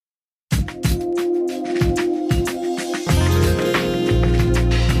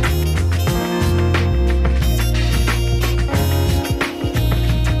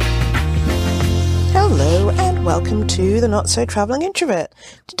to the Not So Traveling Introvert.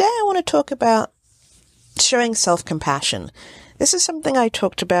 Today I want to talk about showing self-compassion. This is something I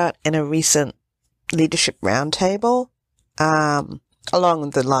talked about in a recent leadership roundtable,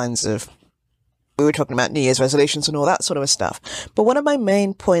 along the lines of, we were talking about New Year's resolutions and all that sort of stuff. But one of my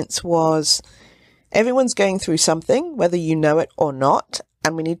main points was everyone's going through something, whether you know it or not,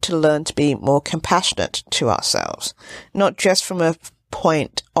 and we need to learn to be more compassionate to ourselves. Not just from a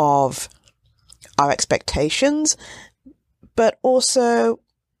point of our expectations, but also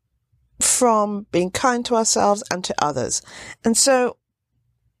from being kind to ourselves and to others. And so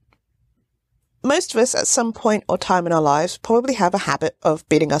most of us at some point or time in our lives probably have a habit of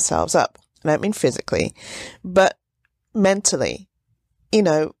beating ourselves up. I don't mean physically, but mentally,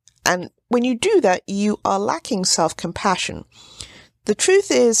 and when you do that, you are lacking self-compassion. The truth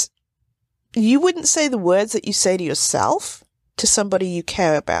is, you wouldn't say the words that you say to yourself to somebody you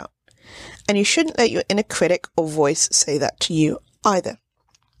care about. And you shouldn't let your inner critic or voice say that to you either.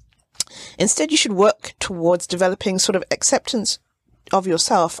 Instead, you should work towards developing sort of acceptance of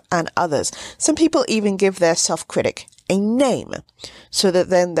yourself and others. Some people even give their self-critic a name so that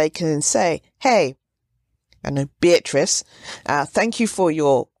then they can say, hey, I know Beatrice, thank you for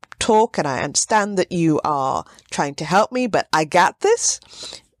your talk, and I understand that you are trying to help me, but I got this,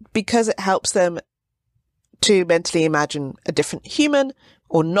 because it helps them to mentally imagine a different human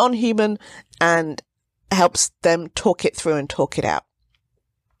or non-human and helps them talk it through and talk it out.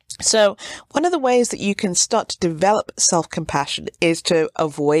 So one of the ways that you can start to develop self-compassion is to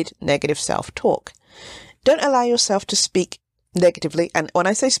avoid negative self-talk. Don't allow yourself to speak negatively. And when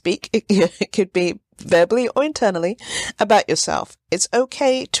I say speak, it could be verbally or internally about yourself. It's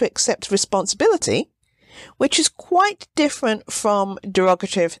okay to accept responsibility, which is quite different from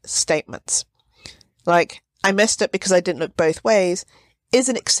derogative statements. Like, I messed up because I didn't look both ways is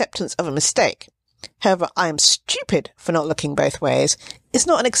an acceptance of a mistake. However, I am stupid for not looking both ways is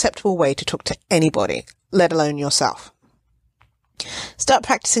not an acceptable way to talk to anybody, let alone yourself. Start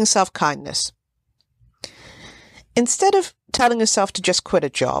practicing self-kindness. Instead of telling yourself to just quit a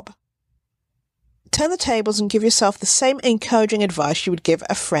job, turn the tables and give yourself the same encouraging advice you would give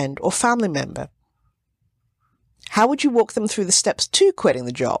a friend or family member. How would you walk them through the steps to quitting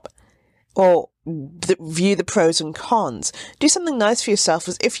the job? Or view the pros and cons. Do something nice for yourself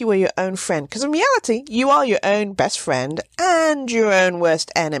as if you were your own friend. Because in reality, you are your own best friend and your own worst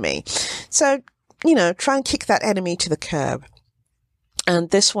enemy. So, try and kick that enemy to the curb.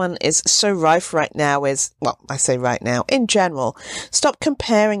 And this one is so rife right now I say right now, in general, stop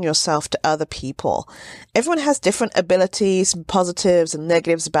comparing yourself to other people. Everyone has different abilities, positives and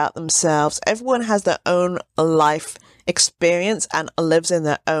negatives about themselves. Everyone has their own life experience and lives in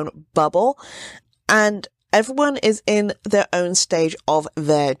their own bubble. And everyone is in their own stage of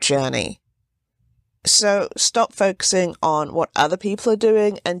their journey. So stop focusing on what other people are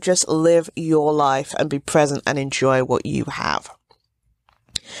doing and just live your life and be present and enjoy what you have.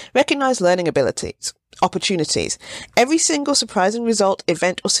 Recognize learning opportunities. Every single surprising result,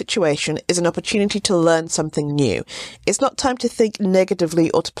 event, or situation is an opportunity to learn something new. It's not time to think negatively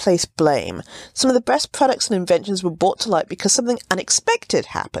or to place blame. Some of the best products and inventions were brought to light because something unexpected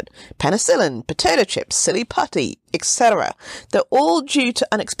happened. Penicillin, potato chips, silly putty, etc. They're all due to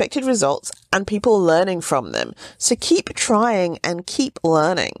unexpected results and people learning from them. So keep trying and keep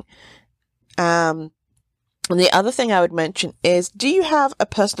learning. And the other thing I would mention is, do you have a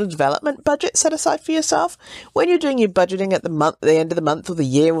personal development budget set aside for yourself? When you're doing your budgeting at the end of the month or the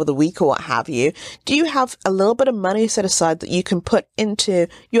year or the week or what have you, do you have a little bit of money set aside that you can put into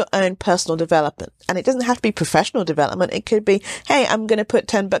your own personal development? And it doesn't have to be professional development. It could be, hey, I'm going to put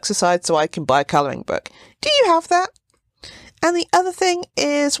 $10 aside so I can buy a coloring book. Do you have that? And the other thing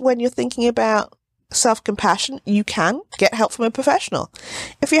is, when you're thinking about self-compassion, you can get help from a professional.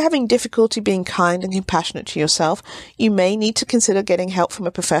 If you're having difficulty being kind and compassionate to yourself, you may need to consider getting help from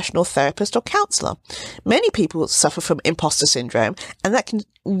a professional therapist or counselor. Many people suffer from imposter syndrome, and that can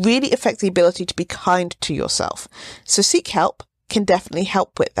really affect the ability to be kind to yourself. So seek help can definitely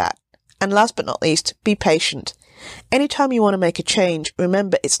help with that. And last but not least, be patient. Anytime you want to make a change,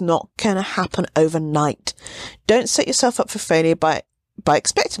 remember it's not going to happen overnight. Don't set yourself up for failure by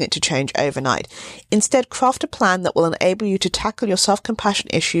expecting it to change overnight. Instead, craft a plan that will enable you to tackle your self-compassion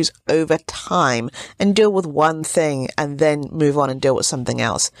issues over time and deal with one thing and then move on and deal with something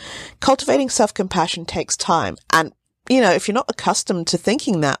else. Cultivating self-compassion takes time. And, if you're not accustomed to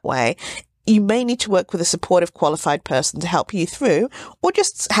thinking that way, you may need to work with a supportive, qualified person to help you through, or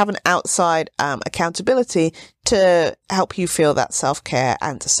just have an outside accountability to help you feel that self-care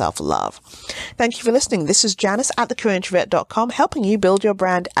and self-love. Thank you for listening. This is Janice at thecareerintrovert.com, helping you build your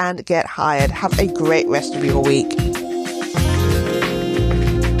brand and get hired. Have a great rest of your week.